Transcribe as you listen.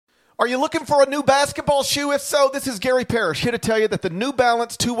Are you looking for a new basketball shoe? If so, this is Gary Parrish here to tell you that the New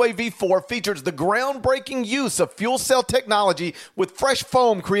Balance 2-Way V4 features the groundbreaking use of fuel cell technology with fresh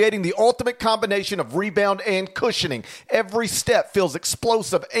foam, creating the ultimate combination of rebound and cushioning. Every step feels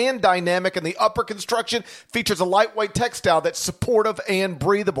explosive and dynamic, and the upper construction features a lightweight textile that's supportive and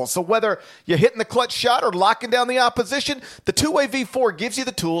breathable. So whether you're hitting the clutch shot or locking down the opposition, the 2-Way V4 gives you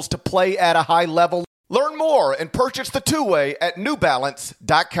the tools to play at a high level. Learn more and purchase the 2-Way at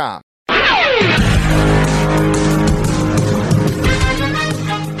newbalance.com.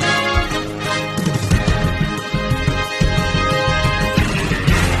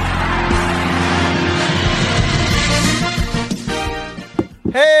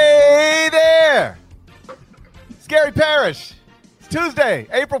 Hey there! It's Gary Parrish. It's Tuesday,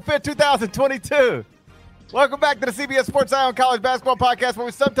 April 5th, 2022. Welcome back to the CBS Sports Eye on College Basketball Podcast, where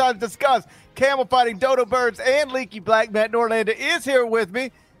we sometimes discuss camel fighting, dodo birds, and leaky black. Matt Norlander is here with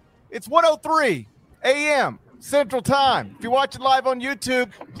me. It's 1:03 a.m. Central Time. If you're watching live on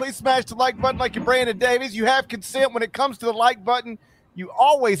YouTube, please smash the like button like you're Brandon Davies. You have consent when it comes to the like button. You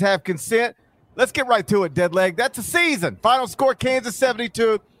always have consent. Let's get right to it, Deadleg. That's the season. Final score, Kansas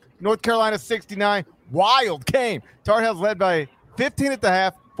 72, North Carolina 69. Wild game. Tar Heels led by 15 at the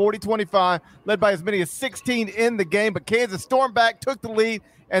half, 40-25, led by as many as 16 in the game. But Kansas stormed back, took the lead,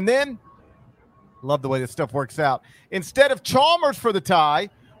 and then, love the way this stuff works out. Instead of Chalmers for the tie,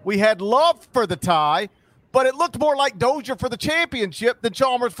 we had Love for the tie, but it looked more like Dozier for the championship than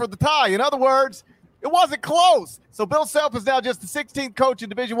Chalmers for the tie. In other words, it wasn't close. So Bill Self is now just the 16th coach in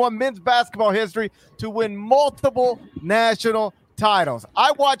Division I men's basketball history to win multiple national titles.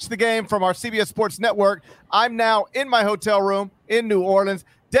 I watched the game from our CBS Sports Network. I'm now in my hotel room in New Orleans.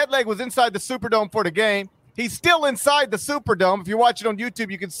 Deadleg was inside the Superdome for the game. He's still inside the Superdome. If you're watching on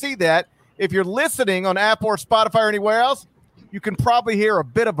YouTube, you can see that. If you're listening on Apple or Spotify or anywhere else, you can probably hear a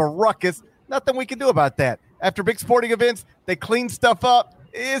bit of a ruckus. Nothing we can do about that. After big sporting events, they clean stuff up.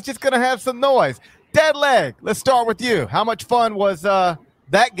 It's just going to have some noise. Deadleg, let's start with you. How much fun was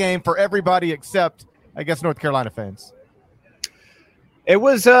that game for everybody except, I guess, North Carolina fans? It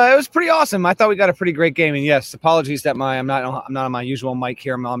was pretty awesome. I thought we got a pretty great game. And yes, apologies that I'm not on my usual mic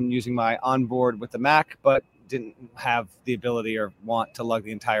here. I'm using my onboard with the Mac, but didn't have the ability or want to lug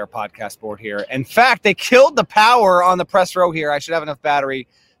the entire podcast board here. In fact, they killed the power on the press row here. I should have enough battery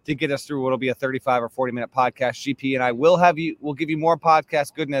to get us through what'll be a 35 or 40-minute podcast. GP and I will give you more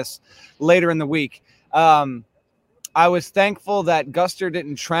podcast goodness later in the week. I was thankful that Guster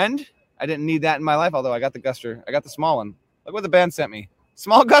didn't trend. I didn't need that in my life, although I got the Guster. I got the small one. Look what the band sent me.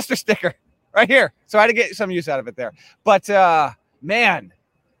 Small Guster sticker right here. So I had to get some use out of it there. But, man,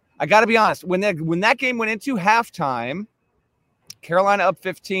 I got to be honest. When that game went into halftime, Carolina up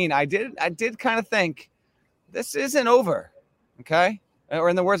 15, I did kind of think this isn't over, okay? Or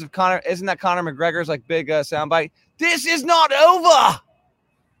in the words of Conor, isn't that Conor McGregor's like big soundbite? This is not over.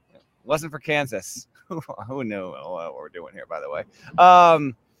 It wasn't for Kansas. Who knew what we're doing here, by the way?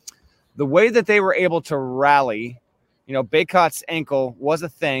 The way that they were able to rally, Baycott's ankle was a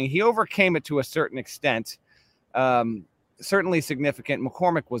thing. He overcame it to a certain extent. Certainly significant.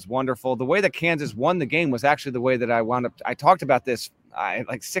 McCormick was wonderful. The way that Kansas won the game was actually the way that I talked about this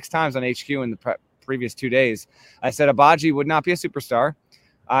like 6 times on HQ in the previous 2 days. I said Abaji would not be a superstar.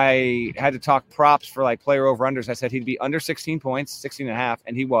 I had to talk props for like player over-unders. I said he'd be under 16 points, 16 and a half,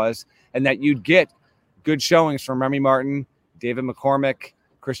 and he was. And that you'd get good showings from Remy Martin, David McCormick,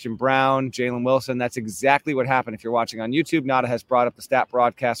 Christian Brown, Jalen Wilson. That's exactly what happened. If you're watching on YouTube, Nada has brought up the stat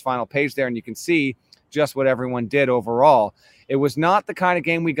broadcast final page there, and you can see just what everyone did overall. It was not the kind of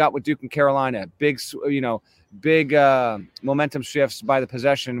game we got with Duke and Carolina. Big momentum shifts by the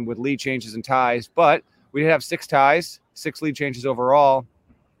possession with lead changes and ties, but we did have 6 ties, 6 lead changes overall,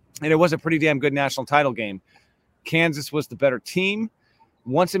 and it was a pretty damn good national title game. Kansas was the better team.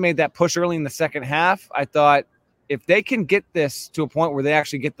 Once it made that push early in the second half, I thought if they can get this to a point where they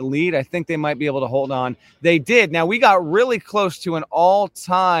actually get the lead, I think they might be able to hold on. They did. Now, we got really close to an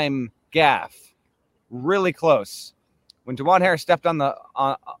all-time gaffe. Really close. When DeJuan Harris stepped on the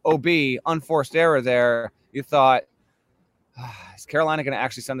OB, unforced error there, you thought, is Carolina going to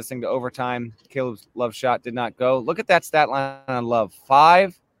actually send this thing to overtime? Caleb Love's shot did not go. Look at that stat line on Love.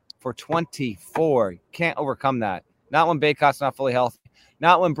 5 for 24. You can't overcome that. Not when Baycott's not fully healthy.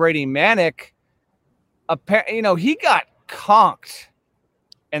 Not when Brady Manick, he got conked.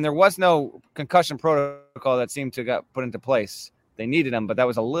 And there was no concussion protocol that seemed to get put into place. They needed him, but that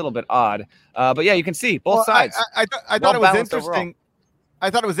was a little bit odd. But yeah, you can see both sides. I thought it was interesting. Overall. I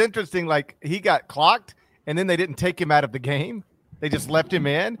thought it was interesting. Like he got clocked, and then they didn't take him out of the game. They just left him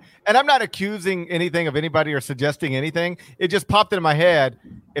in. And I'm not accusing anything of anybody or suggesting anything. It just popped into my head.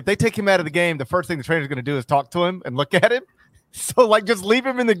 If they take him out of the game, the first thing the trainer's going to do is talk to him and look at him. So, like, just leave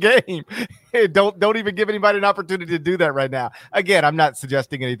him in the game. Don't even give anybody an opportunity to do that right now. Again, I'm not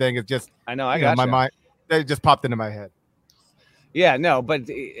suggesting anything. It's just I got my mind. It just popped into my head. Yeah, no, but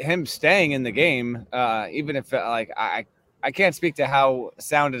him staying in the game, even if I can't speak to how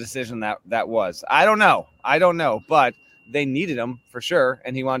sound a decision that was. I don't know, but they needed him for sure,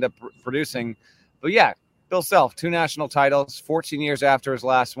 and he wound up producing. But yeah, Bill Self, 2 national titles, 14 years after his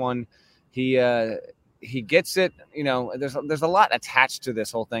last one. He gets it. There's a lot attached to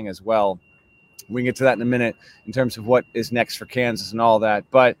this whole thing as well. We can get to that in a minute in terms of what is next for Kansas and all that.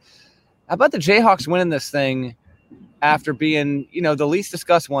 But how about the Jayhawks winning this thing after being, the least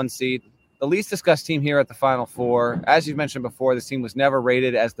discussed 1 seed, the least discussed team here at the Final Four? As you've mentioned before, this team was never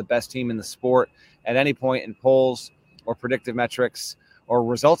rated as the best team in the sport at any point in polls or predictive metrics or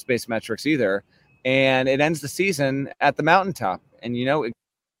results-based metrics either. And it ends the season at the mountaintop. And, it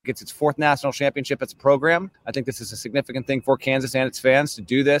gets its 4th national championship as a program. I think this is a significant thing for Kansas and its fans to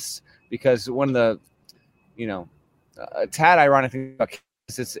do this, because one of the, a tad ironic thing about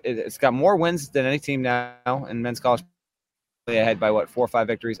Kansas, it's got more wins than any team now in men's college, ahead by 4 or 5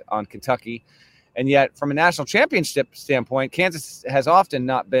 victories on Kentucky. And yet from a national championship standpoint, Kansas has often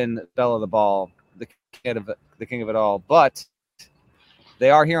not been the belle of the ball, the king of it all, but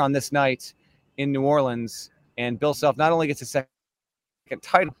they are here on this night in New Orleans, and Bill Self not only gets a second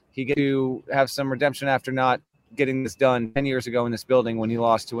title, he gets to have some redemption after not getting this done 10 years ago in this building when he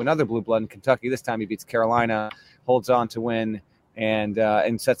lost to another blue blood in Kentucky. This time he beats Carolina, holds on to win, and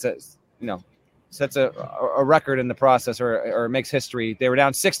sets a record in the process, or makes history. They were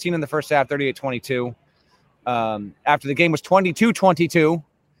down 16 in the first half, 38-22. After the game was 22-22,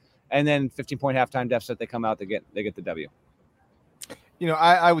 and then 15-point halftime deficit, they come out, they get the W.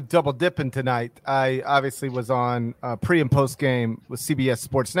 I would double dipping tonight. I obviously was on pre and post game with CBS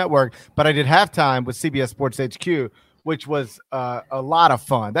Sports Network, but I did halftime with CBS Sports HQ, which was a lot of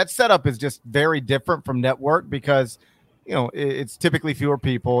fun. That setup is just very different from network because, it's typically fewer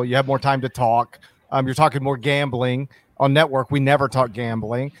people. You have more time to talk. You're talking more gambling. On network, we never talk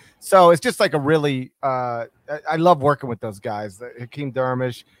gambling. So it's just like a really I love working with those guys, Hakeem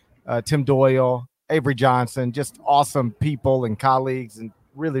Dermish, Tim Doyle, Avery Johnson, just awesome people and colleagues, and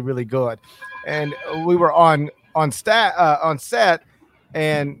really, really good. And we were on set,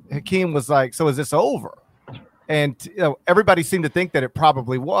 and Hakeem was like, "So is this over?" And everybody seemed to think that it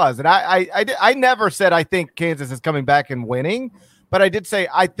probably was. And I never said I think Kansas is coming back and winning, but I did say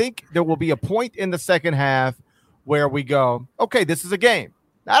I think there will be a point in the second half where we go, okay, this is a game.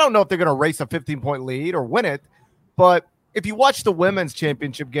 I don't know if they're going to race a 15-point lead or win it, but if you watch the women's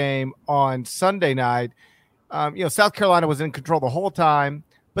championship game on Sunday night, South Carolina was in control the whole time,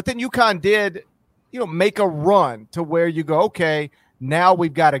 but then UConn did, make a run to where you go, okay, now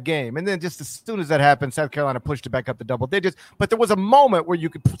we've got a game. And then just as soon as that happened, South Carolina pushed it back up to double digits. But there was a moment where you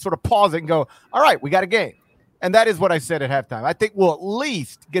could sort of pause it and go, all right, we got a game. And that is what I said at halftime. I think we'll at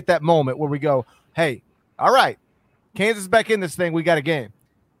least get that moment where we go, hey, all right, Kansas is back in this thing. We got a game.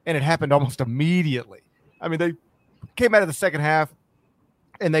 And it happened almost immediately. I mean, they came out of the second half,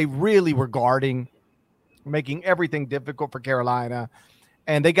 and they really were guarding, making everything difficult for Carolina.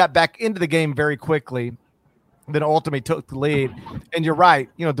 And they got back into the game very quickly, then ultimately took the lead. And you're right.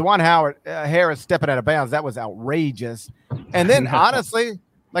 DeJuan Harris stepping out of bounds, that was outrageous. And then, honestly,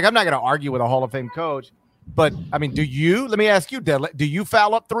 I'm not going to argue with a Hall of Fame coach, but, let me ask you, Deadlet, do you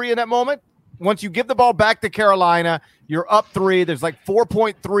foul up 3 in that moment? Once you give the ball back to Carolina, you're up 3. There's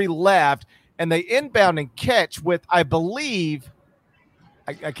 4.3 left. And they inbound and catch with, I believe,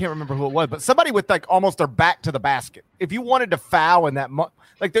 I can't remember who it was, but somebody with almost their back to the basket. If you wanted to foul in that,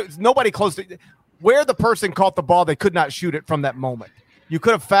 there's nobody close to where the person caught the ball, they could not shoot it from that moment. You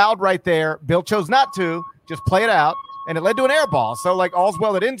could have fouled right there. Bill chose not to, just play it out, and it led to an air ball. So all's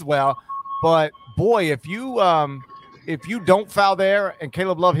well that ends well. But boy, if you don't foul there and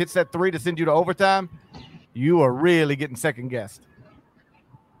Caleb Love hits that 3 to send you to overtime, you are really getting second guessed.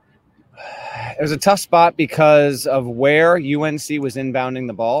 It was a tough spot because of where UNC was inbounding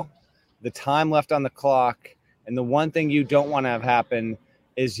the ball, the time left on the clock, and the one thing you don't want to have happen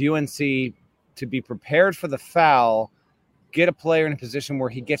is UNC to be prepared for the foul, get a player in a position where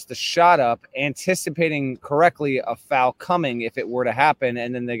he gets the shot up, anticipating correctly a foul coming if it were to happen,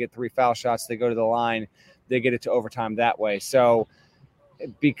 and then they get 3 foul shots, they go to the line, they get it to overtime that way. So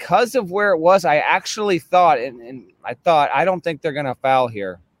because of where it was, I actually thought, I don't think they're going to foul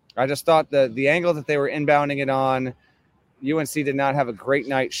here. I just thought the angle that they were inbounding it on, UNC did not have a great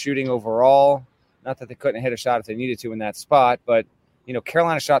night shooting overall. Not that they couldn't hit a shot if they needed to in that spot, but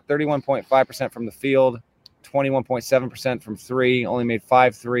Carolina shot 31.5% from the field, 21.7% from three, only made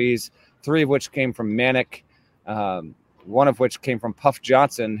 5 threes, 3 of which came from Manic, one of which came from Puff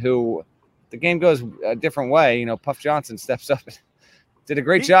Johnson, who the game goes a different way. Puff Johnson steps up and did a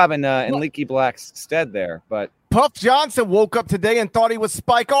great job in Leaky Black's stead there. But Puff Johnson woke up today and thought he was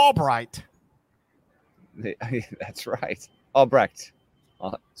Spike Albright. That's right. Albrecht.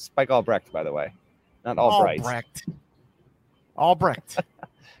 Spike Albrecht, by the way. Not Albright. Albrecht.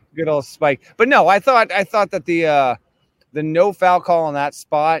 Good old Spike. But no, I thought that the no foul call on that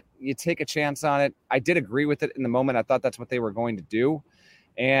spot, you take a chance on it. I did agree with it in the moment. I thought that's what they were going to do.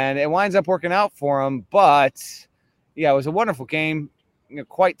 And it winds up working out for them. But, yeah, it was a wonderful game.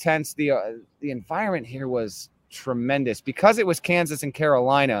 Quite tense. The environment here was tremendous. Because it was Kansas and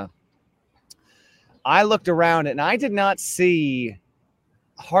Carolina, I looked around and I did not see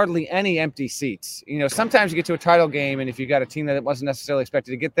hardly any empty seats. Sometimes you get to a title game and if you got a team that wasn't necessarily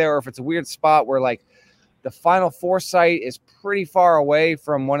expected to get there, or if it's a weird spot where like the Final Four site is pretty far away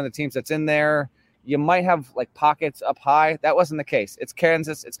from one of the teams that's in there, you might have like pockets up high. That wasn't the case. It's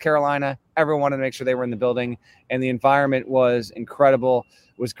Kansas, it's Carolina. Everyone wanted to make sure they were in the building, and the environment was incredible.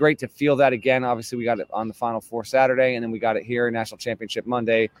 It was great to feel that again. Obviously, we got it on the Final Four Saturday, and then we got it here, National Championship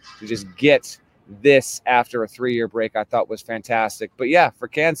Monday, to just get this after a 3-year break. I thought was fantastic. But yeah, for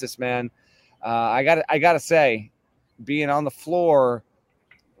Kansas, man, I gotta say, being on the floor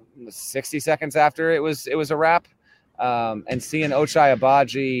 60 seconds after it was a wrap, and seeing Ochai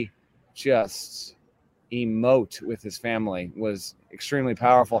Agbaji just emote with his family was extremely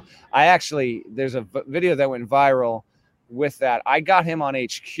powerful. There's a video that went viral with that. I got him on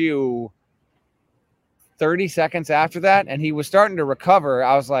HQ 30 seconds after that, and he was starting to recover.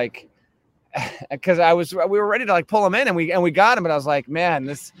 I was like, because we were ready to like pull him in, and we got him, but I was like,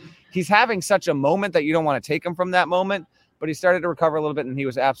 man, he's having such a moment that you don't want to take him from that moment. But he started to recover a little bit, and he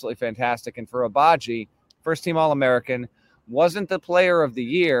was absolutely fantastic. And for Agbaji, first team All-American, wasn't the player of the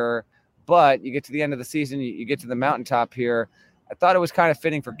year, but you get to the end of the season, you get to the mountaintop here. I thought it was kind of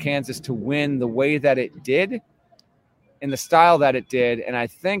fitting for Kansas to win the way that it did, in the style that it did. And I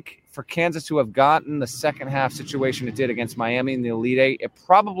think for Kansas to have gotten the second half situation it did against Miami in the Elite Eight, it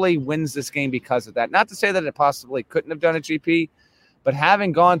probably wins this game because of that. Not to say that it possibly couldn't have done a GP, but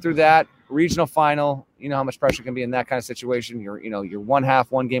having gone through that regional final, you know how much pressure can be in that kind of situation. You're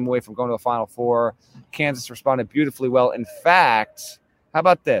one game away from going to a Final Four. Kansas responded beautifully well. In fact, how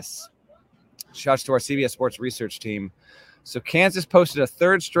about this? Shouts to our CBS Sports research team. So Kansas posted a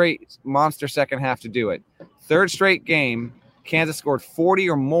third straight monster second half to do it. Third straight game, Kansas scored 40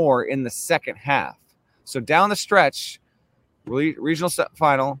 or more in the second half. So down the stretch, regional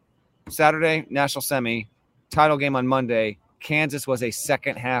final, Saturday, national semi, title game on Monday, Kansas was a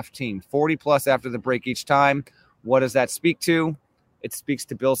second half team, 40 plus after the break each time. What does that speak to? It speaks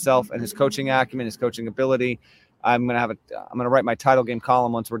to Bill Self and his coaching acumen, his coaching ability. I'm gonna write my title game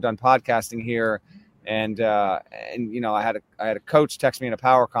column once we're done podcasting here, and I had a coach text me in a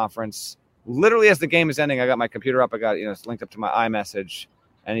power conference literally as the game is ending. I got my computer up, I got it's linked up to my iMessage,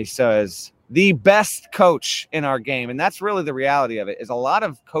 and he says the best coach in our game, and that's really the reality of it. Is a lot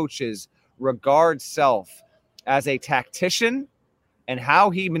of coaches regard Self as a tactician, and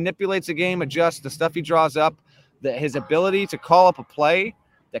how he manipulates a game, adjusts the stuff he draws up, his ability to call up a play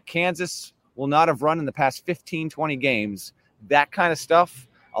that Kansas will not have run in the past 15, 20 games, that kind of stuff.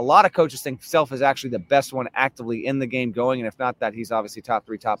 A lot of coaches think Self is actually the best one actively in the game going, and if not that, he's obviously top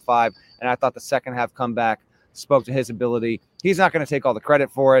 3, top 5. And I thought the second half comeback spoke to his ability. He's not going to take all the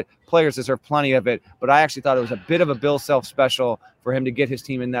credit for it. Players deserve plenty of it, but I actually thought it was a bit of a Bill Self special for him to get his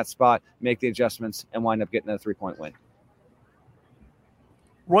team in that spot, make the adjustments, and wind up getting a 3-point win.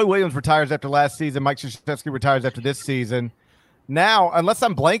 Roy Williams retires after last season. Mike Krzyzewski retires after this season. Now, unless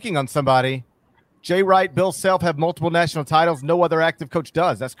I'm blanking on somebody, Jay Wright, Bill Self have multiple national titles. No other active coach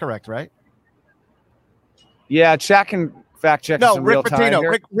does. That's correct, right? Yeah, Chat can fact check. No, in Rick real Pitino. Time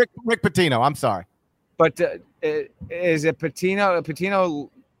here. Rick Pitino. I'm sorry. But is it Pitino? Pitino,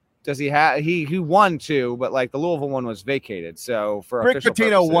 does he have? He won 2, but like the Louisville one was vacated. So for Rick official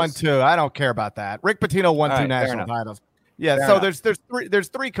Pitino purposes, won 2. I don't care about that. Rick Pitino won 2 national titles. Yeah. Fair enough. There's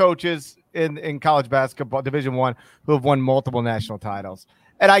three coaches in college basketball Division I who have won multiple national titles.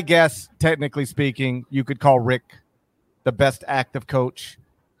 And I guess, technically speaking, you could call Rick the best active coach.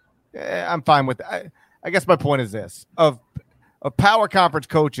 I'm fine with that. I guess my point is this. Of power conference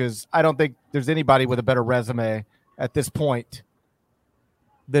coaches, I don't think there's anybody with a better resume at this point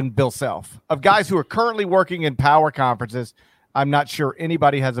than Bill Self. Of guys who are currently working in power conferences, I'm not sure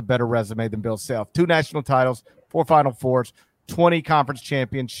anybody has a better resume than Bill Self. 2 national titles, 4 Final Fours, 20 conference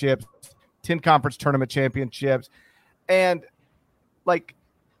championships, 10 conference tournament championships. And like,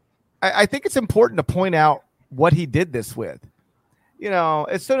 I think it's important to point out what he did this with.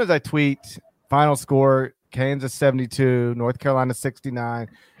 As soon as I tweet final score, Kansas 72, North Carolina 69.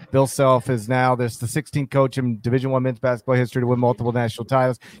 Bill Self is now the 16th coach in Division I men's basketball history to win multiple national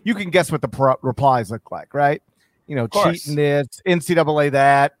titles. You can guess what the replies look like, right? Cheating this, NCAA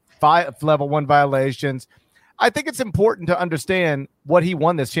that, 5 level 1 violations. I think it's important to understand what he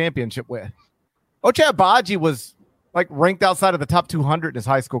won this championship with. Ochai Agbaji was like ranked outside of the top 200 in his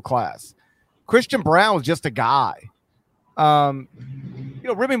high school class. Christian Brown was just a guy.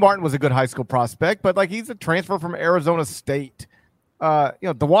 Remy Martin was a good high school prospect, but like he's a transfer from Arizona State.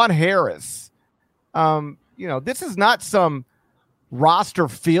 DeJuan Harris. This is not some roster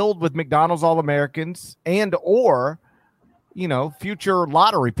filled with McDonald's All-Americans and or future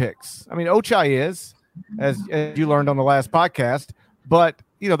lottery picks. I mean, Ochai is, as you learned on the last podcast, but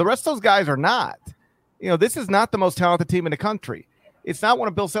the rest of those guys are not. This is not the most talented team in the country. It's not one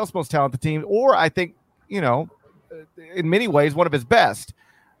of Bill Self's most talented teams, or I think, in many ways, one of his best.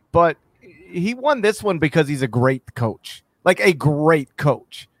 But he won this one because he's a great coach, like a great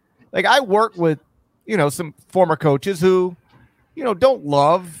coach. Like I work with, some former coaches who, don't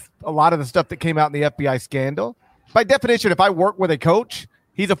love a lot of the stuff that came out in the FBI scandal. By definition, if I work with a coach,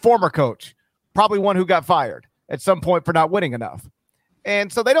 he's a former coach, probably one who got fired at some point for not winning enough.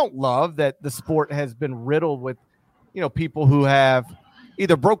 And so they don't love that the sport has been riddled with, people who have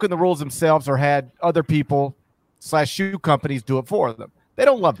either broken the rules themselves or had other people / shoe companies do it for them. They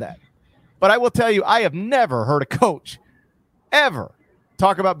don't love that. But I will tell you, I have never heard a coach ever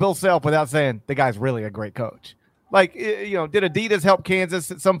talk about Bill Self without saying the guy's really a great coach. Like, did Adidas help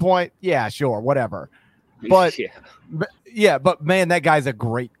Kansas at some point? Yeah, sure, whatever. But but man, that guy's a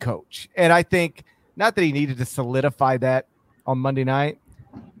great coach. And I think not that he needed to solidify that on Monday night,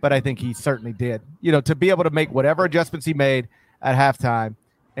 but I think he certainly did. To be able to make whatever adjustments he made at halftime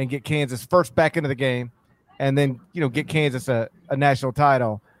and get Kansas first back into the game and then, get Kansas a national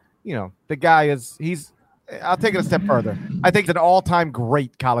title. The guy I'll take it a step further. I think he's an all-time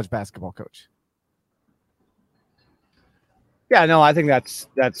great college basketball coach. Yeah, no, I think that's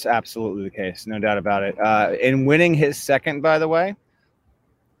absolutely the case. No doubt about it. In winning his second, by the way,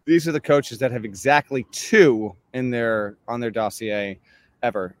 these are the coaches that have exactly 2 on their dossier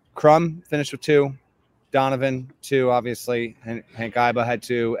ever. Crum finished with 2. Donovan, 2, obviously. Hank Iba had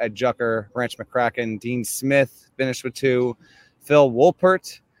 2. Ed Jucker, Branch McCracken, Dean Smith finished with 2. Phil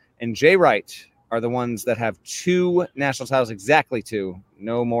Wolpert and Jay Wright are the ones that have 2 national titles, exactly 2,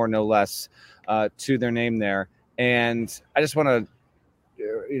 no more, no less, to their name there. And I just want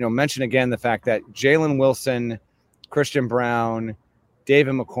to, mention again the fact that Jalen Wilson, Christian Brown,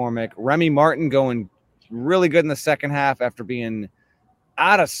 David McCormick, Remy Martin going really good in the second half after being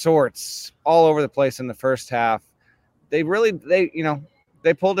out of sorts all over the place in the first half. They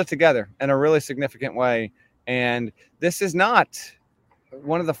pulled it together in a really significant way. And this is not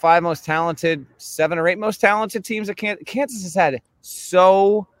one of the 5 most talented, 7 or 8 most talented teams that Kansas has had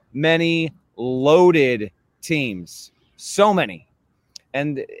so many loaded teams, so many.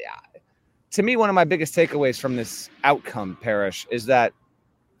 And to me, one of my biggest takeaways from this outcome, Parrish, is that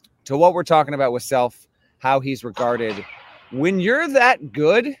to what we're talking about with Self, how he's regarded, when you're that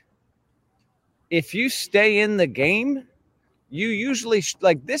good, if you stay in the game, you usually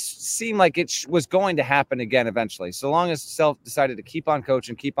like this seemed like it was going to happen again eventually. So long as Self decided to keep on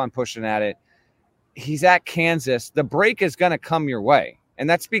coaching, keep on pushing at it, he's at Kansas, the break is going to come your way. And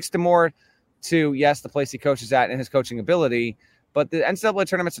that speaks to more to, yes, the place he coaches at and his coaching ability, but the NCAA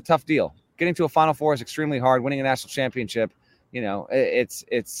tournament's a tough deal. Getting to a Final Four is extremely hard. Winning a national championship,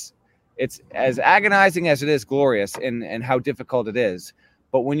 it's as agonizing as it is glorious in how difficult it is.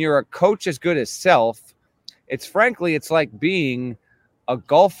 But when you're a coach as good as Self, it's like being a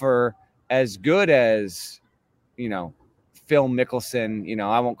golfer as good as, Phil Mickelson.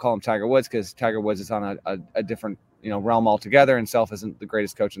 I won't call him Tiger Woods because Tiger Woods is on a different, realm altogether, and Self isn't the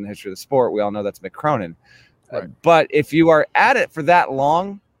greatest coach in the history of the sport. We all know that's Mick Cronin. Right. But if you are at it for that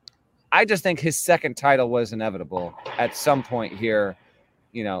long, I just think his second title was inevitable at some point here.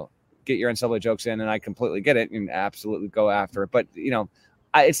 Get your NCAA jokes in, and I completely get it and absolutely go after it. But,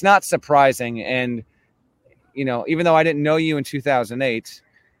 it's not surprising. And, even though I didn't know you in 2008,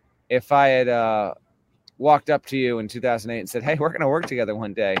 if I had walked up to you in 2008 and said, hey, we're going to work together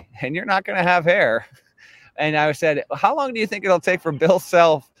one day, and you're not going to have hair. And I said, how long do you think it'll take for Bill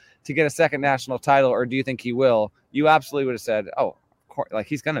Self to get a second national title, or do you think he will? You absolutely would have said, oh, of course, like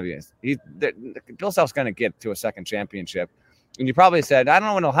he's going to be. Bill Self's going to get to a second championship. And you probably said, I don't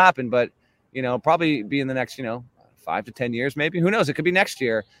know when it'll happen, but, probably be in the next, 5 to 10 years, maybe. Who knows? It could be next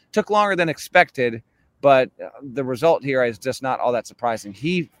year. Took longer than expected, but the result here is just not all that surprising.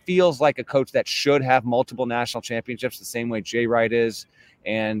 He feels like a coach that should have multiple national championships the same way Jay Wright is,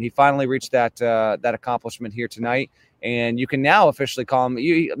 and he finally reached that accomplishment here tonight. And you can now officially call him,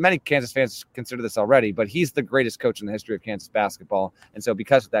 many Kansas fans consider this already, but he's the greatest coach in the history of Kansas basketball. And so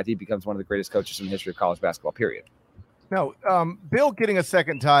because of that, he becomes one of the greatest coaches in the history of college basketball, period. No, Bill getting a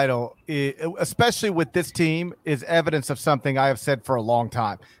second title, especially with this team, is evidence of something I have said for a long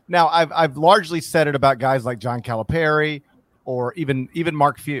time. Now, I've largely said it about guys like John Calipari or even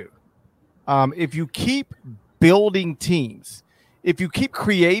Mark Few. If you keep building teams, if you keep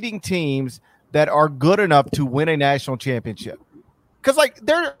creating teams that are good enough to win a national championship. Because, like,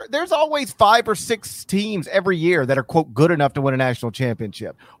 there's always 5 or 6 teams every year that are, quote, good enough to win a national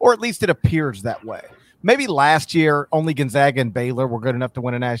championship, or at least it appears that way. Maybe last year only Gonzaga and Baylor were good enough to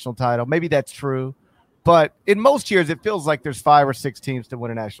win a national title. Maybe that's true. But in most years, it feels like there's 5 or 6 teams to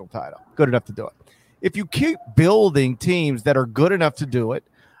win a national title, good enough to do it. If you keep building teams that are good enough to do it,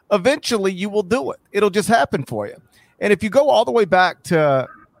 eventually you will do it. It'll just happen for you. And if you go all the way back to,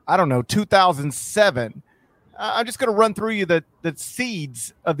 2007, I'm just going to run through you the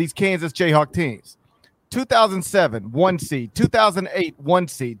seeds of these Kansas Jayhawk teams. 2007, 1 seed. 2008, 1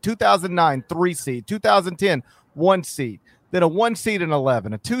 seed. 2009, 3 seed. 2010, 1 seed. Then a 1 seed in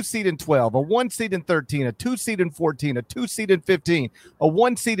 11, a 2 seed in 12, a 1 seed in 13, a 2 seed in 14, a 2 seed in 15, a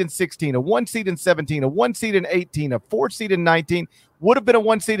 1 seed in 16, a 1 seed in 17, a 1 seed in 18, a 4 seed in 19, would have been a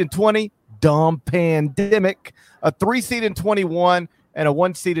 1 seed in 20, dumb pandemic, a 3 seed in 21, and a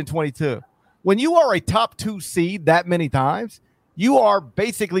 1 seed in 22. When you are a top 2 seed that many times, you are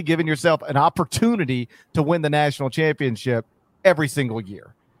basically giving yourself an opportunity to win the national championship every single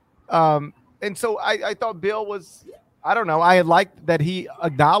year. And so I thought Bill was, I liked that he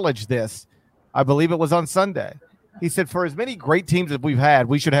acknowledged this. I believe it was on Sunday. He said, for as many great teams as we've had,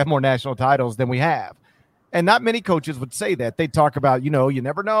 we should have more national titles than we have. And not many coaches would say that. They talk about, you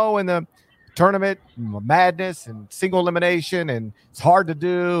never know in the tournament, madness and single elimination, and it's hard to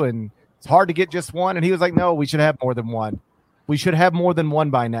do, and it's hard to get just one. And he was like, no, we should have more than one. We should have more than one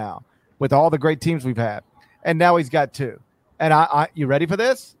by now with all the great teams we've had. And now he's got 2. And you ready for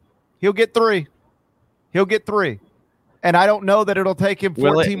this? He'll get 3. He'll get 3. And I don't know that it'll take him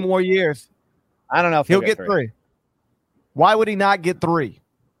 14 more years. I don't know if he'll get 3. Why would he not get 3?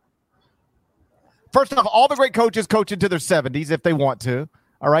 First off, all the great coaches coach into their 70s if they want to.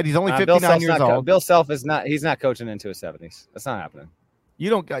 All right, he's only 59 years old. Bill Self is not. He's not coaching into his 70s. That's not happening. You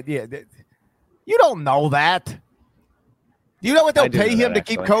don't know that. Do you know what they'll pay him to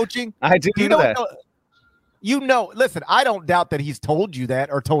keep coaching? I do know that. Listen, I don't doubt that he's told you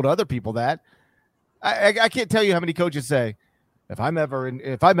that or told other people that. I can't tell you how many coaches say, if I'm ever in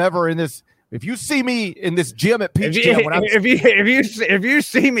this, if you see me in this gym at Peach Jam, if you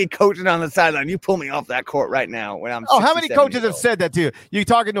see me coaching on the sideline, you pull me off that court right now when I'm. How many coaches have said that to you? You're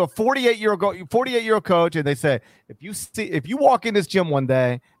talking to a 48-year-old coach, and they say, if you walk in this gym one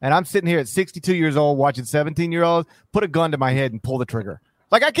day and I'm sitting here at 62 years old watching 17-year-olds, put a gun to my head and pull the trigger.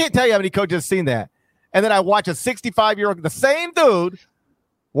 Like, I can't tell you how many coaches have seen that. And then I watch a 65-year-old, the same dude.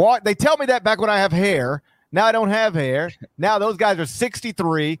 They tell me that back when I have hair. Now I don't have hair. Now those guys are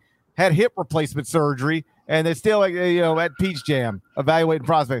 63. Had hip replacement surgery, and they're still at Peach Jam evaluating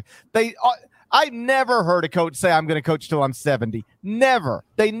prospects. I never heard a coach say, I'm going to coach till I'm 70. Never.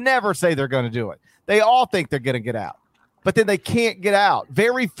 They never say they're going to do it. They all think they're going to get out, but then they can't get out.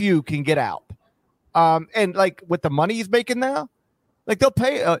 Very few can get out. And like with the money he's making now, like they'll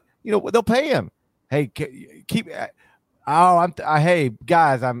pay, they'll pay him. Hey, hey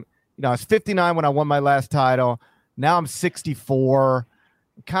guys, I was 59 when I won my last title. Now I'm 64.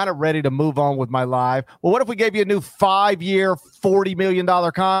 Kind of ready to move on with my life. Well, what if we gave you a new 5-year, $40 million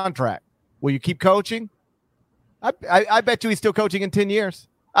contract? Will you keep coaching? I bet you he's still coaching in 10 years.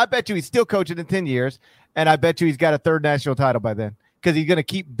 I bet you he's still coaching in 10 years, and I bet you he's got a 3rd national title by then because he's going to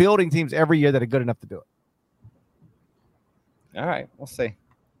keep building teams every year that are good enough to do it. All right, we'll see.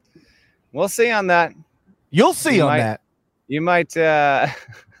 We'll see on that. You'll see on that. You might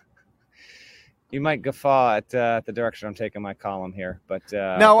you might guffaw at the direction I'm taking my column here, but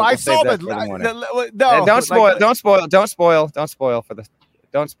no, I saw that. No, don't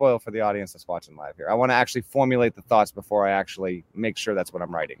spoil for the audience that's watching live here. I want to actually formulate the thoughts before I actually make sure that's what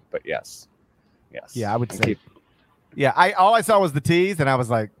I'm writing. But yes, yeah, I would say. All I saw was the tease, and I was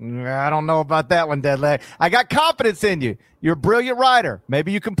like, I don't know about that one, Deadleg. I got confidence in you. You're a brilliant writer.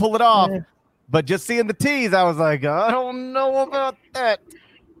 Maybe you can pull it off. But just seeing the tease, I was like, I don't know about that.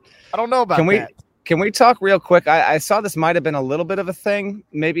 I don't know about that. Can we talk real quick? I saw this might have been a little bit of a thing.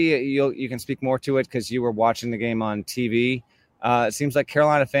 Maybe you can speak more to it because you were watching the game on TV. It seems like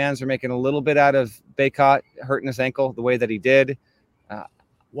Carolina fans are making a little bit out of Bacot hurting his ankle the way that he did. The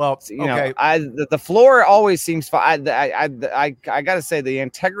floor always seems fine. I got to say the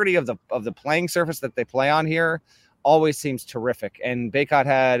integrity of the playing surface that they play on here always seems terrific. And Bacot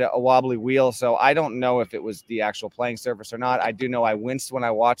had a wobbly wheel, so I don't know if it was the actual playing surface or not. I do know I winced when I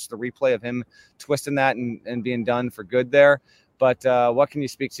watched the replay of him twisting that and being done for good there. But what can you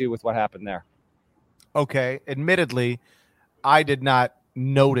speak to with what happened there? Okay, admittedly, I did not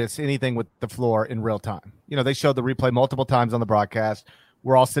notice anything with the floor in real time. They showed the replay multiple times on the broadcast.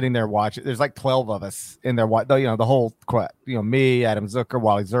 We're all sitting there watching. There's like 12 of us in there. The whole crowd. Me, Adam Zucker,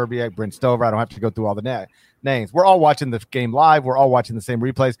 Wally Zerbiak, Brent Stover. I don't have to go through all the names. We're all watching the game live. We're all watching the same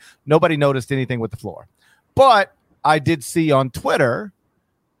replays. Nobody noticed anything with the floor. But I did see on Twitter,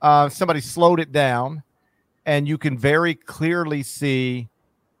 somebody slowed it down, and you can very clearly see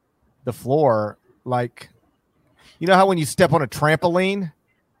the floor. Like, how when you step on a trampoline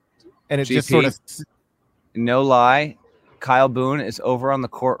and it GP, just sort of. No lie. Kyle Boone is over on the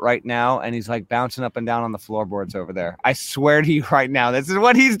court right now, and he's like bouncing up and down on the floorboards over there. I swear to you right now, this is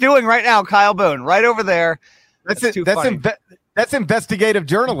what he's doing right now, Kyle Boone, right over there. That's investigative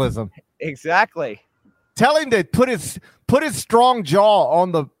journalism. Exactly. Tell him to put his strong jaw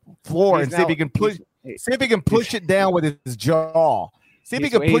on the floor and see if he can push it down with his jaw. See if he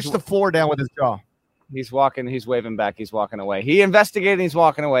can push the floor down with his jaw. He's walking. He's waving back. He's walking away. He investigated. He's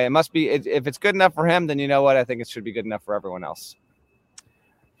walking away. It must be. If it's good enough for him, then you know what? I think it should be good enough for everyone else.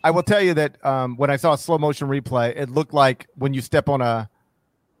 I will tell you that when I saw a slow motion replay, it looked like when you step on a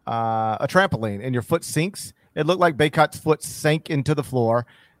trampoline and your foot sinks. It looked like Bacot's foot sank into the floor,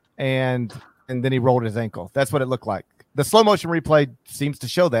 and then he rolled his ankle. That's what it looked like. The slow motion replay seems to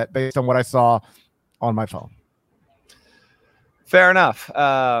show that based on what I saw on my phone. Fair enough.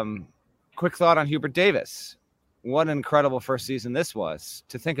 Quick thought on Hubert Davis. What an incredible first season this was.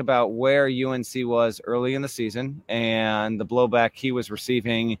 To think about where UNC was early in the season and the blowback he was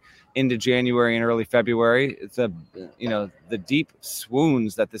receiving into January and early February. The deep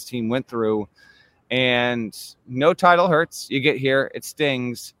swoons that this team went through, and no title hurts. You get here, it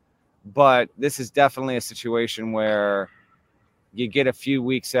stings, but this is definitely a situation where you get a few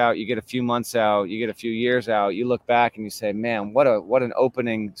weeks out, you get a few months out, you get a few years out, you look back and you say, man, what an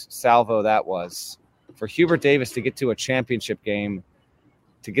opening salvo that was for Hubert Davis to get to a championship game,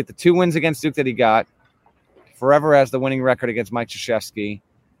 to get the 2 wins against Duke that he got, forever has the winning record against Mike Krzyzewski,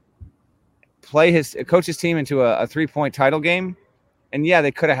 coach his team into a 3-point title game. And yeah,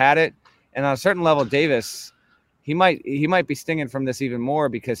 they could have had it. And on a certain level, Davis, he might be stinging from this even more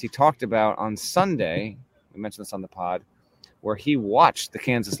because he talked about on Sunday, we mentioned this on the pod, where he watched the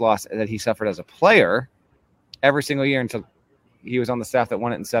Kansas loss that he suffered as a player every single year until he was on the staff that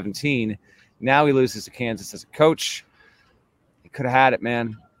won it in 2017. Now he loses to Kansas as a coach. He could have had it,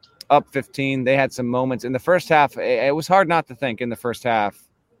 man. Up 15. They had some moments in the first half. It was hard not to think in the first half,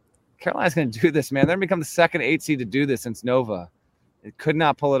 Carolina's going to do this, man. They're going to become the second 8 seed to do this since Nova. It could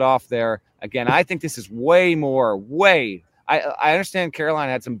not pull it off there. Again, I think this is I understand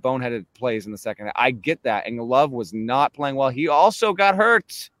Carolina had some boneheaded plays in the second. I get that. And Love was not playing well. He also got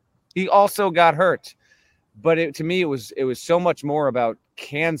hurt. But to me, it was so much more about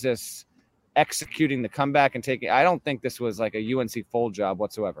Kansas executing the comeback and taking. I don't think this was like a UNC full job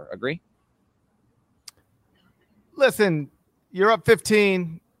whatsoever. Agree? Listen, you're up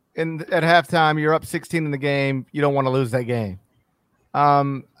 15 at halftime. You're up 16 in the game. You don't want to lose that game.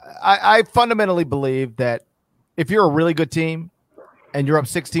 I fundamentally believe that if you're a really good team and you're up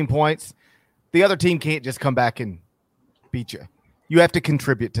 16 points, the other team can't just come back and beat you. You have to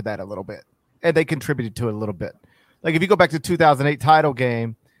contribute to that a little bit. And they contributed to it a little bit. Like if you go back to the 2008 title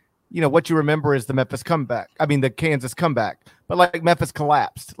game, what you remember is the Kansas comeback. But like Memphis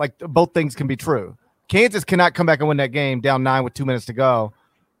collapsed. Like both things can be true. Kansas cannot come back and win that game down 9 with 2 minutes to go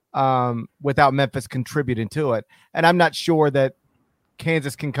without Memphis contributing to it. And I'm not sure that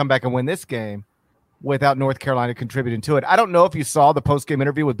Kansas can come back and win this game without North Carolina contributing to it. I don't know if you saw the post-game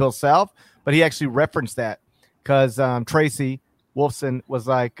interview with Bill Self, but he actually referenced that because Tracy Wolfson was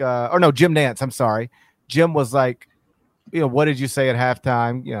like, Jim Nance, I'm sorry. Jim was like, what did you say at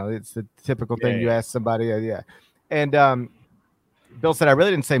halftime? It's the typical thing you ask somebody. Yeah. And Bill said, I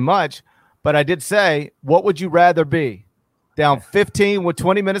really didn't say much, but I did say, what would you rather be? Down 15 with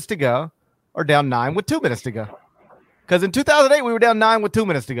 20 minutes to go or down 9 with 2 minutes to go? Because in 2008, we were down 9 with 2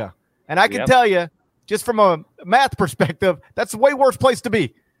 minutes to go. And I can tell you, just from a math perspective, that's a way worse place to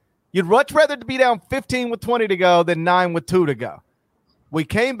be. You'd much rather be down 15 with 20 to go than 9 with 2 to go. We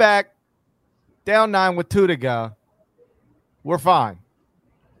came back, down 9 with 2 to go. We're fine.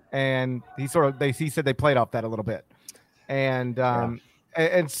 And he said they played off that a little bit. And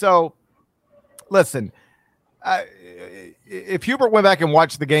so, listen, if Hubert went back and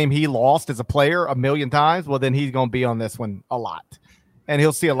watched the game he lost as a player a million times, well, then he's going to be on this one a lot. And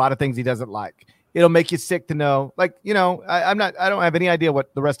he'll see a lot of things he doesn't like. It'll make you sick to know. Like, I don't have any idea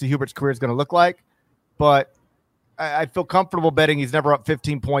what the rest of Hubert's career is going to look like, but I feel comfortable betting he's never up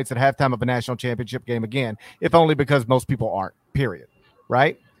 15 points at halftime of a national championship game again, if only because most people aren't, period.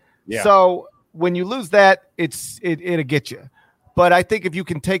 Right? Yeah. So when you lose that, it'll get you. But I think if you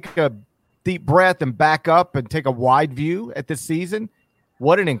can take a deep breath and back up and take a wide view at this season,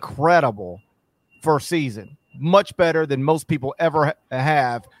 what an incredible first season. Much better than most people ever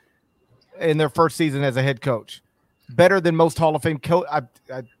have in their first season as a head coach. Better than most Hall of Fame coach. I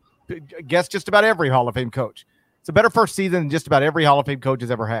guess just about every Hall of Fame coach. It's a better first season than just about every Hall of Fame coach has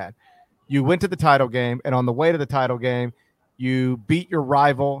ever had. You went to the title game, and on the way to the title game, you beat your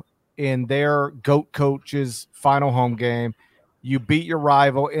rival in their GOAT coach's final home game. You beat your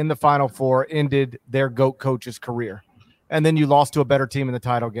rival in the Final Four, ended their GOAT coach's career. And then you lost to a better team in the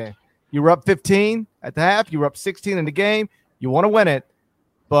title game. You were up 15 at the half. You were up 16 in the game. You want to win it.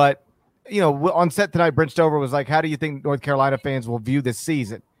 But, on set tonight, Brent Stover was like, how do you think North Carolina fans will view this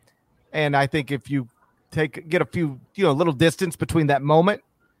season? And I think if you get a few, little distance between that moment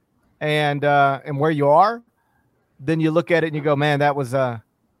and where you are, then you look at it and you go, man, that was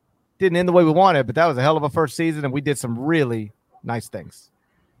didn't end the way we wanted, but that was a hell of a first season, and we did some really nice things.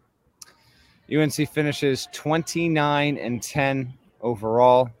 UNC finishes 29-10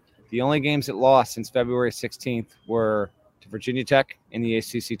 overall. The only games it lost since February 16th were to Virginia Tech in the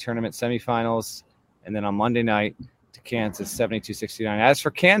ACC tournament semifinals, and then on Monday night to Kansas, 72-69. As for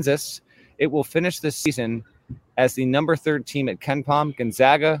Kansas, it will finish this season as the number 3 team at KenPom.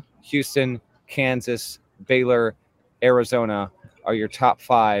 Gonzaga, Houston, Kansas, Baylor, Arizona are your top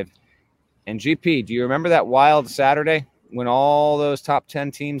 5. And GP, do you remember that wild Saturday when all those top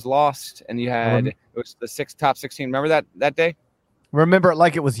 10 teams lost and you had it was the top 16? Remember that day? Remember it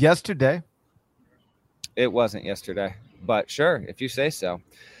like it was yesterday. It wasn't yesterday, but sure, if you say so.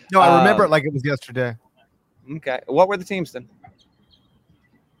 No, I remember it like it was yesterday. Okay. What were the teams then?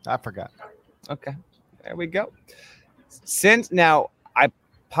 I forgot. Okay. There we go. I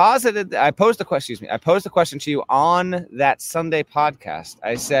posed the question to you on that Sunday podcast.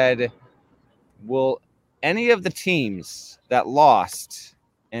 I said, will any of the teams that lost,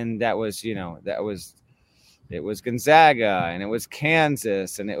 and it was Gonzaga, and it was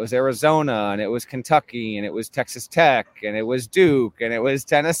Kansas, and it was Arizona, and it was Kentucky, and it was Texas Tech, and it was Duke, and it was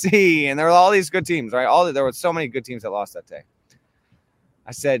Tennessee, and there were all these good teams, right? There were so many good teams that lost that day.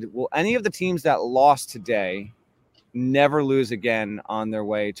 I said, will any of the teams that lost today never lose again on their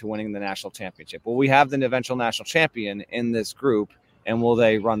way to winning the national championship? Will we have the eventual national champion in this group, and will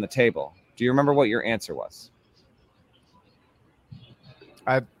they run the table? Do you remember what your answer was?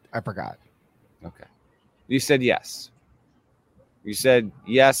 I forgot. Okay. You said yes. You said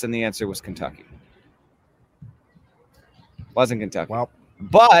yes, and the answer was Kentucky. Wasn't Kentucky. Well,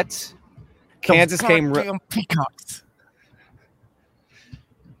 but Kansas came Peacocks.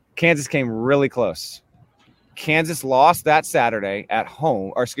 Kansas came really close. Kansas lost that Saturday at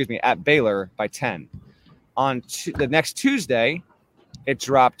Baylor by 10. On the next Tuesday, it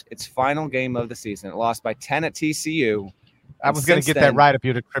dropped its final game of the season. It lost by 10 at TCU. I was going to get that right if you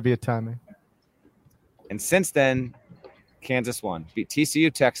had a trivia timing. And since then, Kansas won. Beat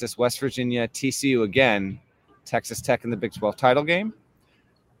TCU, Texas, West Virginia, TCU again, Texas Tech in the Big 12 title game.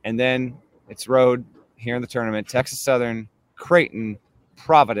 And then it's road here in the tournament, Texas Southern, Creighton,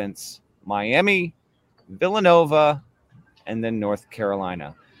 Providence, Miami, Villanova, and then North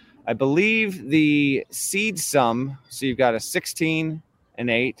Carolina. I believe the seed sum, so you've got a 16 and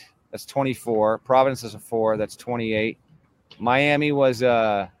 8, that's 24. Providence is a 4, that's 28. Miami was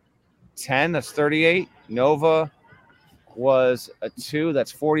a 10, that's 38. Nova was a 2,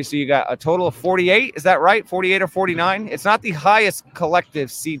 that's 40. So you got a total of 48. Is that right? 48 or 49? It's not the highest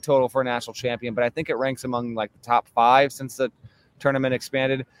collective seed total for a national champion, but I think it ranks among like the top 5 since the tournament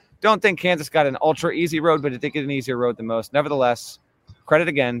expanded. Don't think Kansas got an ultra easy road, but I think it's an easier road than most. Nevertheless, credit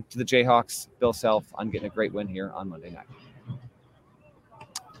again to the Jayhawks, Bill Self, on getting a great win here on Monday night.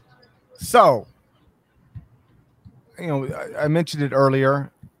 So, I mentioned it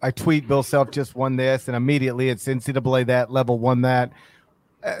earlier. I tweet Bill Self just won this, and immediately it's NCAA that level won that.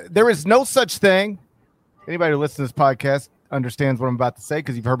 There is no such thing. Anybody who listens to this podcast understands what I'm about to say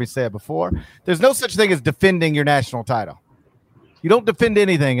because you've heard me say it before. There's no such thing as defending your national title. You don't defend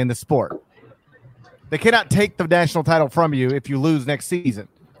anything in the sport. They cannot take the national title from you if you lose next season.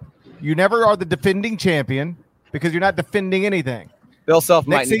 You never are the defending champion because you're not defending anything. Bill Self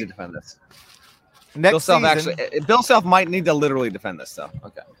might need to defend this. Bill Self might need to literally defend this, though.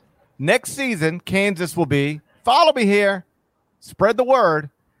 Okay. Next season, Kansas will be, follow me here, spread the word,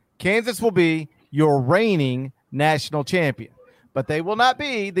 Kansas will be your reigning national champion. But they will not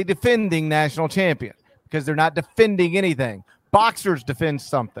be the defending national champion because they're not defending anything. Boxers defend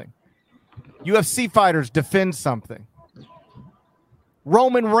something. UFC fighters defend something.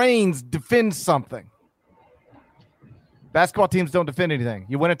 Roman Reigns defends something. Basketball teams don't defend anything.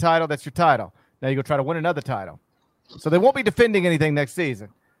 You win a title, that's your title. Now you go try to win another title. So they won't be defending anything next season.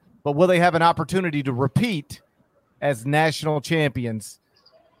 But will they have an opportunity to repeat as national champions?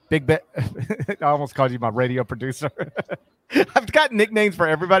 Big bet. I almost called you my radio producer. I've got nicknames for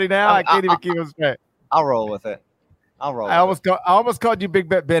everybody now. I can't even keep them straight. I'll roll with it. I almost called you Big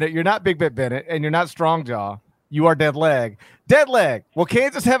Bet Bennett. You're not Big Bet Bennett, and you're not Strong Jaw. You are Dead Leg. Dead Leg. Will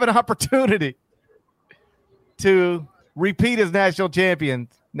Kansas have an opportunity to repeat as national champions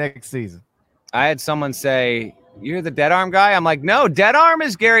next season? I had someone say, "You're the dead arm guy." I'm like, no, dead arm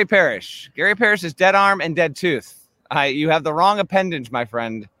is Gary Parrish. Gary Parrish is dead arm and dead tooth. You have the wrong appendage, my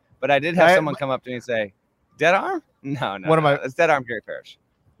friend. But I did have someone come up to me and say, "Dead arm? No, it's dead arm Gary Parrish."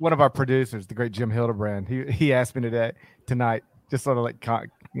 One of our producers, the great Jim Hildebrand, he asked me tonight, just sort of like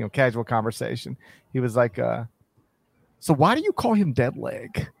casual conversation. He was like, "So why do you call him Dead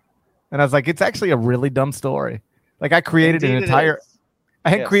Leg?" And I was like, "It's actually a really dumb story. Like I created an entire."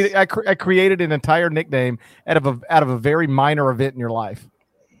 I created an entire nickname out of a very minor event in your life.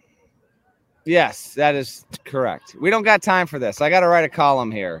 Yes, that is correct. We don't got time for this. I got to write a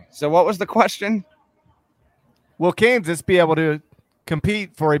column here. So what was the question? Will Kansas be able to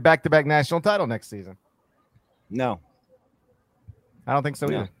compete for a back-to-back national title next season? No. I don't think so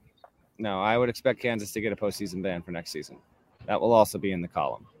either. No, I would expect Kansas to get a postseason ban for next season. That will also be in the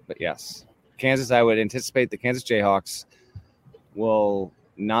column. But yes, Kansas, I would anticipate the Kansas Jayhawks will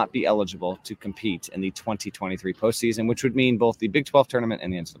not be eligible to compete in the 2023 postseason, which would mean both the Big 12 tournament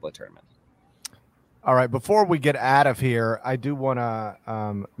and the NCAA tournament. All right, before we get out of here, I do want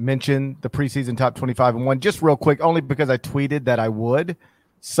to mention the preseason top 25 and 1 just real quick, only because I tweeted that I would.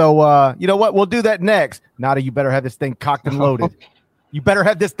 So, you know what? We'll do that next. Nada, you better have this thing cocked and loaded. You better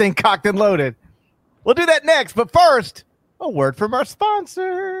have this thing cocked and loaded. We'll do that next. But first, a word from our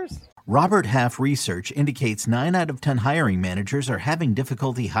sponsors. Robert Half research indicates 9 out of 10 hiring managers are having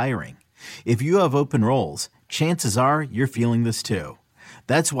difficulty hiring. If you have open roles, chances are you're feeling this too.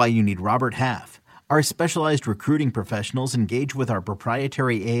 That's why you need Robert Half. Our specialized recruiting professionals engage with our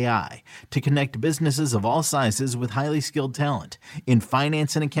proprietary AI to connect businesses of all sizes with highly skilled talent in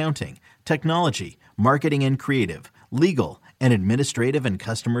finance and accounting, technology, marketing and creative, legal, and administrative and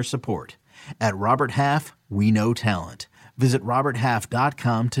customer support. At Robert Half, we know talent. Visit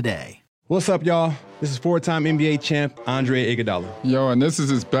roberthalf.com today. What's up, y'all? This is 4-time NBA champ Andre Iguodala. Yo, and this is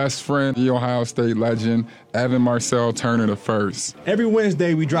his best friend, the Ohio State legend, Evan Marcel Turner I. Every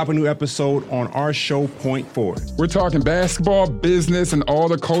Wednesday, we drop a new episode on our show, Point Forward. We're talking basketball, business, and all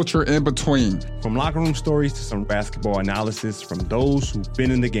the culture in between. From locker room stories to some basketball analysis from those who've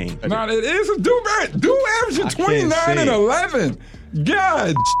been in the game. Nah, it is a dude averaging 29 and 11.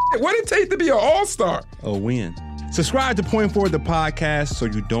 God, what did it take to be an all-star? A win. Subscribe to Point Forward, the podcast, so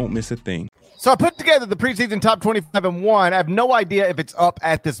you don't miss a thing. So I put together the preseason top 25 and 1. I have no idea if it's up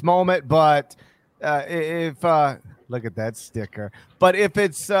at this moment, but if look at that sticker. But if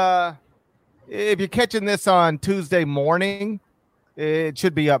it's if you're catching this on Tuesday morning, it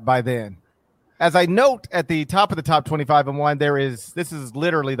should be up by then. As I note at the top of the top 25 and 1, this is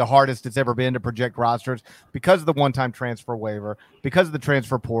literally the hardest it's ever been to project rosters because of the one-time transfer waiver, because of the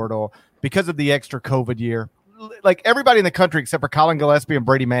transfer portal, because of the extra COVID year. Like everybody in the country except for Colin Gillespie and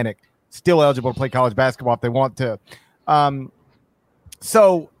Brady Manick still eligible to play college basketball if they want to.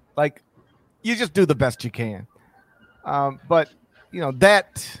 So like you just do the best you can. But you know,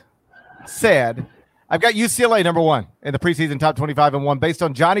 that said, I've got UCLA number 1 in the preseason top 25 and 1 based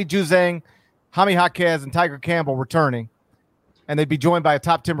on Johnny Juzang, Jaime Jaquez, and Tiger Campbell returning. And they'd be joined by a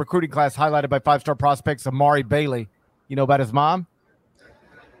top 10 recruiting class highlighted by 5-star prospects Amari Bailey. You know about his mom?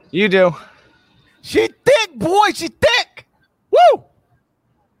 You do. She thick, boy. She thick. Woo!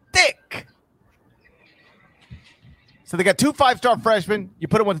 Thick. So they got 2 5-star freshmen. You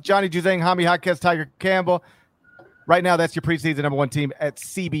put them with Johnny Juzang, Jaime Jaquez, Tiger Campbell. Right now, that's your preseason number 1 team at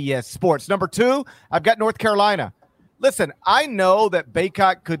CBS Sports. Number 2, I've got North Carolina. Listen, I know that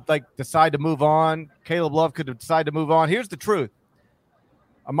Baycott could decide to move on. Caleb Love could decide to move on. Here's the truth.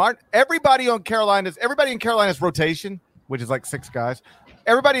 Everybody in Carolina's rotation, which is like 6 guys,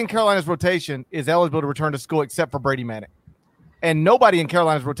 everybody in Carolina's rotation is eligible to return to school except for Brady Manick. and nobody in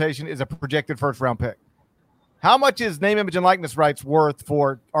Carolina's rotation is a projected first-round pick. How much is name, image, and likeness rights worth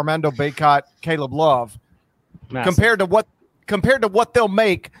for Armando Bacot, Caleb Love, compared to what they'll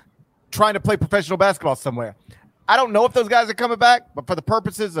make trying to play professional basketball somewhere? I don't know if those guys are coming back, but for the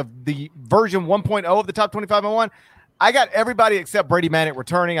purposes of the version 1.0 of the top 25-1, I got everybody except Brady Manick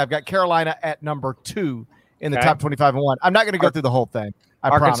returning. I've got Carolina at number 2 in the top 25-1. I'm not going to go through the whole thing.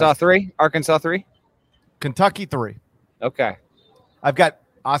 Arkansas 3? Arkansas 3? Kentucky 3. Okay. I've got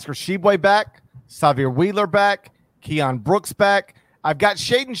Oscar Tshiebwe back, Xavier Wheeler back, Keon Brooks back. I've got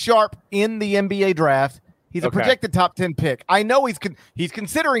Shaedon Sharpe in the NBA draft. He's a projected top 10 pick. I know he's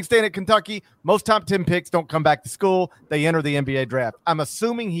considering staying at Kentucky. Most top 10 picks don't come back to school. They enter the NBA draft. I'm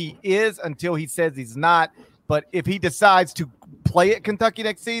assuming he is until he says he's not. But if he decides to play at Kentucky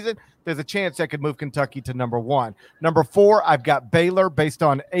next season, there's a chance that could move Kentucky to number 1. Number 4, I've got Baylor based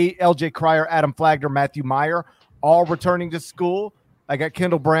on L.J. Cryer, Adam Flagler, Matthew Meyer, all returning to school. I got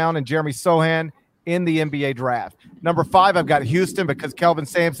Kendall Brown and Jeremy Sohan in the NBA draft. Number 5, I've got Houston because Kelvin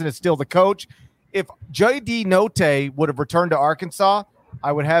Sampson is still the coach. If J.D. Notae would have returned to Arkansas,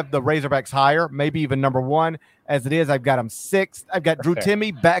 I would have the Razorbacks higher, maybe even number 1. As it is, I've got them 6th. I've got Drew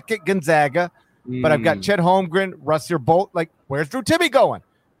Timme back at Gonzaga, but I've got Chet Holmgren, Rasir Bolt. Like, where's Drew Timme going?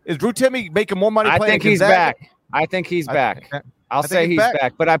 Is Drew Timme making more money playing at Gonzaga? I think he's back. I'll say he's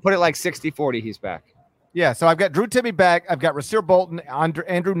back, but I put it like 60-40 he's back. Yeah, so I've got Drew Timme back. I've got Rasir Bolton,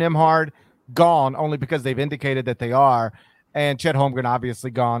 Andrew Nembhard gone only because they've indicated that they are. And Chet Holmgren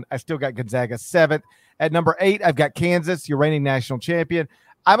obviously gone. I still got Gonzaga 7th. At number 8, I've got Kansas, your reigning national champion.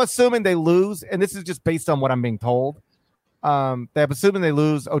 I'm assuming they lose, and this is just based on what I'm being told. I'm assuming they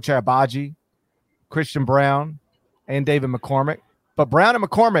lose Ochai Agbaji, Christian Brown, and David McCormick. But Brown and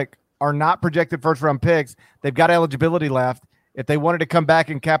McCormick are not projected first-round picks. They've got eligibility left. If they wanted to come back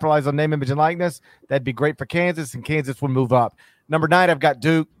and capitalize on name, image, and likeness, that'd be great for Kansas, and Kansas would move up. Number 9, I've got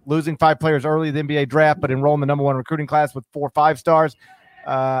Duke, losing 5 players early in the NBA draft, but enrolling the number 1 recruiting class with 4 5-stars.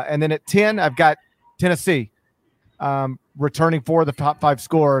 And then at 10, I've got Tennessee, returning 4 of the top 5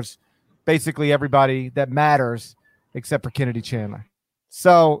 scorers, basically everybody that matters except for Kennedy Chandler.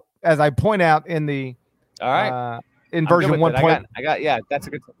 So, as I point out in the in version 1. That's a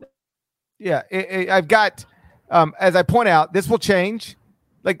good thing. Yeah, I've got, as I point out, this will change.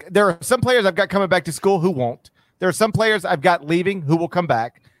 Like, there are some players I've got coming back to school who won't. There are some players I've got leaving who will come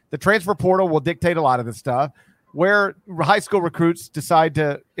back. The transfer portal will dictate a lot of this stuff. Where high school recruits decide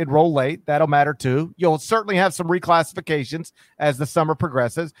to enroll late, that'll matter too. You'll certainly have some reclassifications as the summer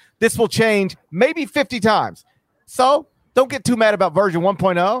progresses. This will change maybe 50 times. So don't get too mad about version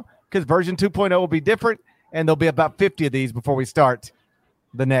 1.0 because version 2.0 will be different, and there'll be about 50 of these before we start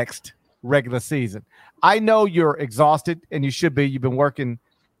the next regular season. I know you're exhausted, and you should be. You've been working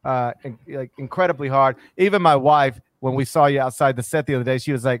incredibly hard. Even my wife, when we saw you outside the set the other day,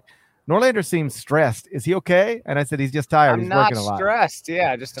 she was like, Norlander seems stressed. Is he okay? And I said, he's just tired. He's working a lot. I'm not stressed.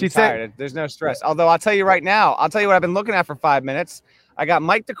 Yeah, I'm tired. There's no stress. Although I'll tell you right now, what I've been looking at for 5 minutes. I got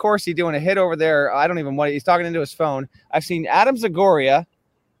Mike DeCourcy doing a hit over there. I don't even want it. He's talking into his phone. I've seen Adam Zagoria,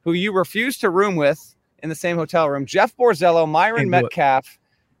 who you refused to room with in the same hotel room, Jeff Borzello, Myron Metcalf,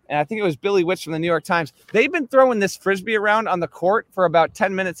 and I think it was Billy Witch from the New York Times. They've been throwing this Frisbee around on the court for about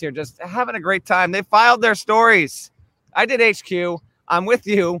 10 minutes here, just having a great time. They filed their stories. I did HQ. I'm with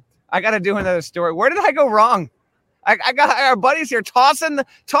you. I got to do another story. Where did I go wrong? I got our buddies here tossing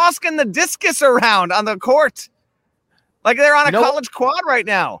the discus around on the court. Like they're on a college quad right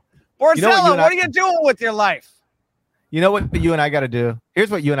now. Borzello, what are you doing with your life? You know what you and I got to do? Here's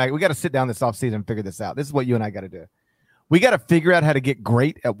what you and we got to sit down this offseason and figure this out. This is what you and I got to do. We got to figure out how to get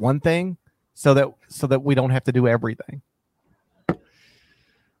great at one thing so that we don't have to do everything.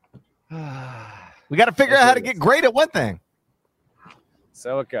 We got to figure out how to get great at one thing.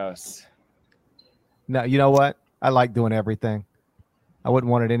 So it goes. No, you know what? I like doing everything. I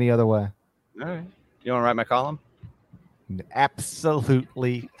wouldn't want it any other way. All right. You want to write my column?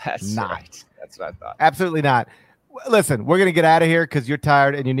 Absolutely not. Right. That's what I thought. Absolutely not. Listen, we're going to get out of here because you're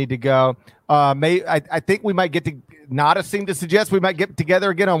tired and you need to go. I think we might get to – Nada seemed to suggest we might get together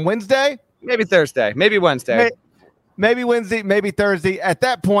again on Wednesday. Maybe Thursday. Maybe Wednesday. Maybe Wednesday. Maybe Thursday. At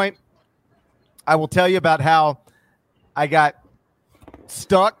that point, I will tell you about how I got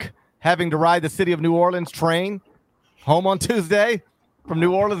stuck having to ride the City of New Orleans train home on Tuesday from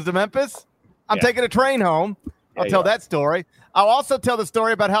New Orleans to Memphis. I'm taking a train home. I'll tell that story. I'll also tell the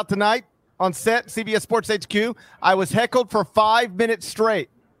story about how tonight on set, CBS Sports HQ, I was heckled for 5 minutes straight.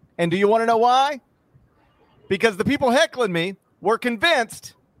 And do you want to know why? Because the people heckling me were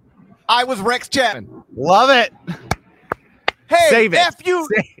convinced I was Rex Chapman. Love it. Hey, Save it.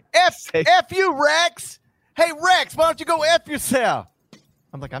 F you, Rex. Hey, Rex, why don't you go F yourself?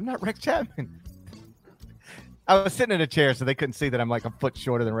 I'm like, I'm not Rex Chapman. I was sitting in a chair, so they couldn't see that I'm like a foot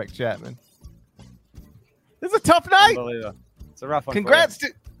shorter than Rex Chapman. This is a tough night. Unbelievable. It's a rough one. Congrats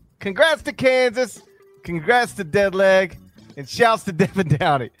to Kansas. Congrats to Deadleg. And shouts to Devin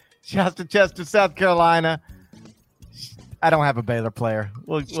Downey. Shouts to Chester, South Carolina. I don't have a Baylor player.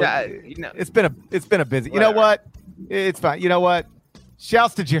 Well, it's been a busy. Whatever. You know what? It's fine. You know what?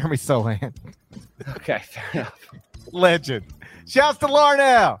 Shouts to Jeremy Sohan. Okay, fair enough. Legend. Shouts to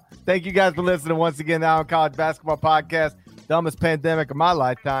Larnell. Thank you guys for listening once again. The Iron College Basketball Podcast. Dumbest pandemic of my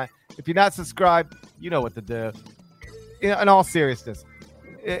lifetime. If you're not subscribed, you know what to do. In all seriousness,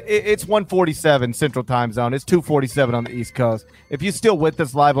 it's 1:47 Central Time Zone. It's 2:47 on the East Coast. If you're still with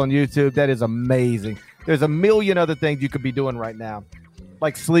us live on YouTube, that is amazing. There's a million other things you could be doing right now,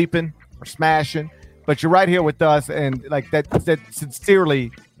 like sleeping or smashing, but you're right here with us, and like that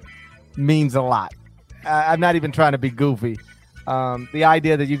sincerely means a lot. I'm not even trying to be goofy. The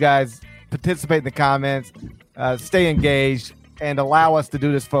idea that you guys participate in the comments, stay engaged, and allow us to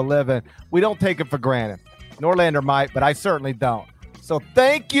do this for a living, we don't take it for granted. Norlander might, but I certainly don't. So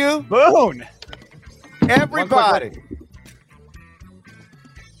thank you, Boone, everybody.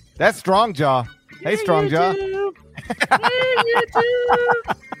 That's Strong Jaw. Hey, Strong Jaw.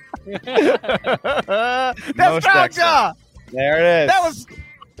 That's Strong Jaw. There it is.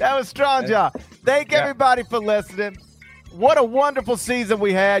 That was Strong Jaw. Thank everybody for listening. What a wonderful season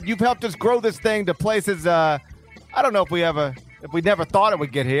we had. You've helped us grow this thing to places. I don't know if we never thought it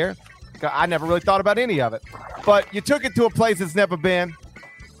would get here. I never really thought about any of it, but you took it to a place it's never been.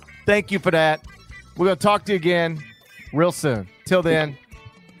 Thank you for that. We're going to talk to you again real soon. Till then,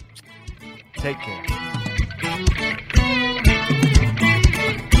 take care.